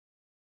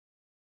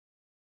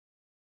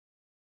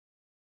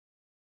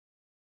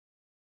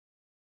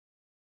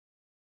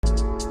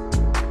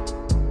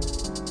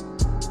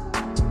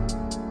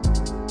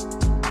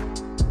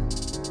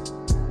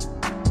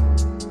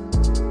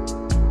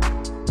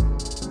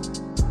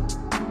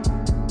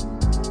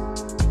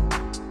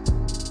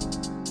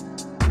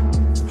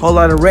Whole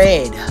lot of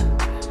red.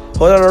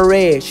 Whole lot of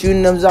red.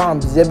 Shooting them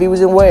zombies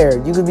everywhere.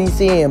 You could be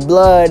seeing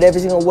blood every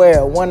single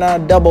where. One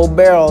on double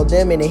barrel,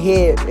 them in the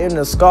head, in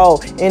the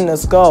skull.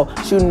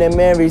 Shooting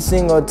them every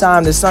single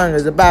time the sun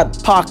is about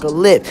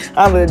apocalypse.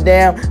 Out of the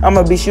dam,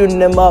 I'ma be shooting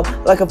them up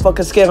like a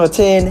fucking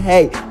skeleton.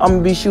 Hey, I'ma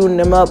be shooting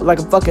them up like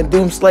a fucking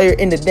Doom Slayer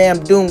in the damn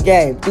Doom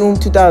game. Doom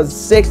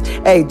 2006.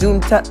 Hey,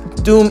 Doom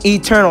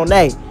Eternal.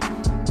 Nay.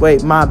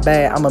 Wait, my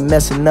bad, I'm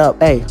messing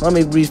up. Hey, let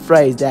me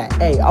rephrase that.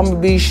 Hey, I'm gonna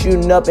be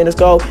shooting up in the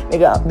skull.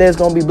 Nigga, there's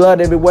gonna be blood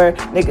everywhere.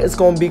 Nigga, it's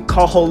gonna be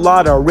a whole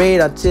lot of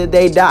red until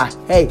they die.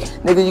 Hey,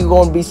 nigga, you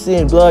gonna be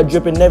seeing blood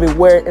dripping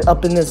everywhere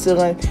up in the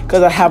ceiling.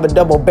 Cause I have a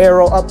double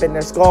barrel up in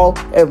their skull.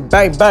 And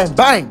bang, bang,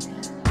 bang.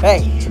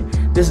 Hey,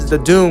 this is the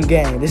Doom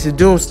game. This is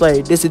Doom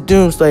Slayer. This is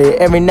Doom Slayer.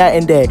 Every night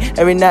and day.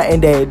 Every night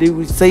and day. You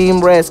be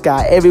seeing red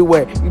sky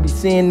everywhere. You be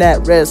seeing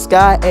that red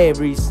sky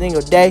every single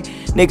day.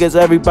 Niggas,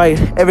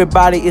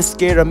 everybody is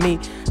scared of me.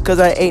 Cause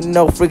I ain't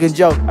no freaking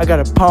joke. I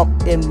got a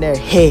pump in their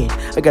head.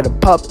 I got a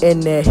pump in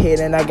their head.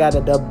 And I got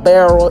a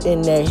barrel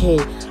in their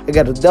head. I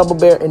got a double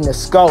barrel in the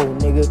skull,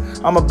 nigga.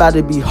 I'm about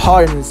to be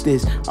hard in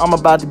this. I'm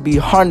about to be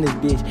hard in this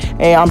bitch.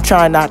 Hey, I'm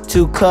trying not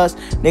to cuss.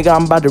 Nigga,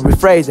 I'm about to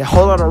rephrase it.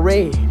 Whole lot of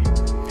red.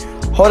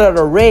 Whole lot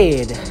of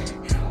red.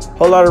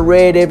 Whole lot of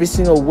red every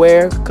single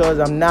where. Cause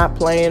I'm not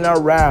playing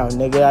around,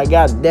 nigga. I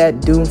got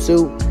that Doom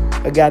suit.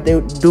 I got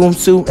that Doom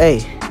suit.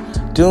 Hey,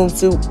 Doom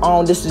suit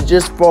on. This is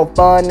just for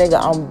fun, nigga.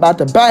 I'm about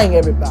to bang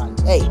everybody.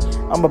 Hey,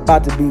 I'm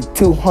about to be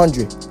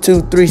 200,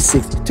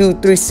 360,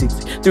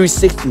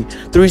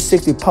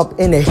 360 pump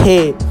in the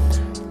head.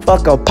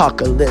 Fuck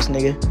apocalypse,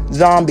 nigga.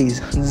 Zombies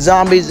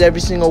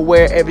every single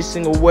where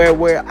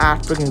where I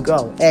freaking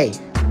go. Hey.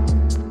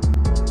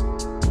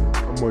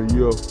 I'm a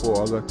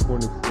UFO, I got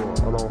 24. I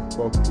don't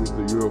fuck with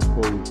the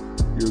UFOs.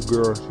 Your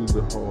girl, she's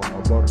a hoe. I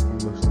bought her from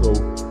the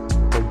store.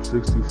 I'm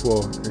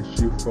 64 and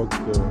she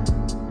fucked the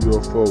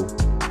UFO.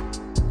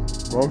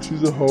 Mom,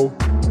 she's a hoe.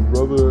 My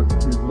brother,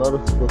 he's not a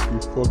fuck. He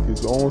fucked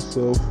his own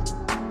self.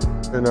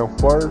 And I'm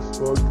fire as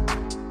fuck.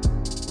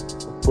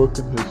 I'm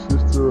fucking his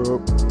sister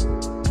up.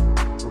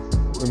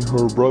 And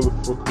her brother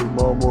fucked his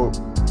mom up.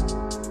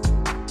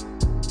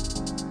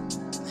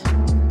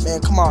 Man,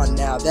 come on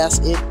now. That's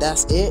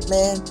it,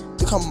 man.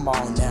 Come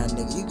on now,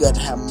 nigga. You gotta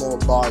have more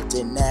bars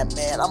than that,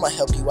 man. I'ma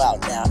help you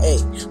out now. Hey,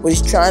 what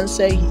he's trying to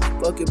say, he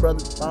fuck your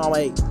brother's mom.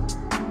 Hey,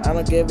 I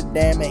don't give a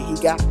damn. Hey, he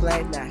got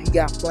plans now. He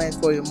got plans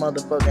for your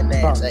motherfucking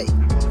ass. Hey,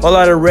 whole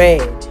lot of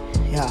red.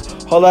 Yeah,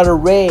 whole lot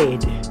of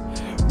red.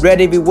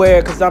 Red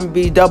everywhere, cause I'ma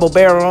be double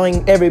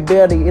barreling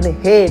everybody in the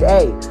head.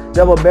 Hey,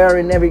 double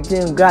barreling every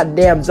single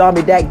goddamn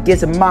zombie that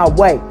gets in my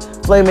way.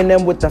 Flaming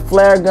them with the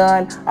flare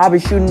gun. I'll be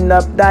shooting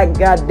up that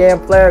goddamn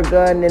flare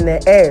gun in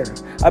the air.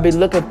 I'll be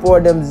looking for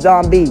them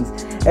zombies.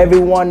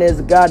 Everyone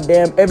is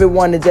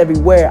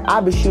everywhere.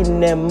 I'll be shooting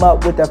them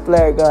up with the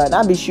flare gun.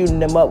 I'll be shooting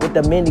them up with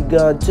the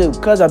minigun too.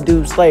 Cause I'm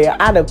Doom Slayer.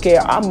 I don't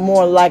care. I'm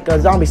more like a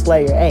zombie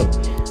slayer. Hey,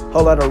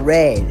 whole lot of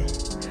red.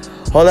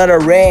 Whole lot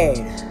of red.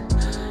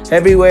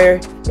 Everywhere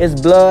is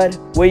blood.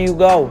 Where you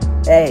go?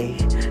 Hey,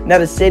 now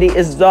the city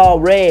is all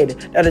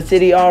red. Now the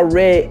city all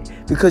red.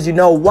 Because you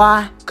know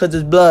why? Cause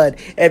there's blood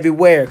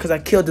everywhere. Cause I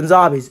killed them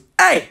zombies.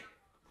 Hey!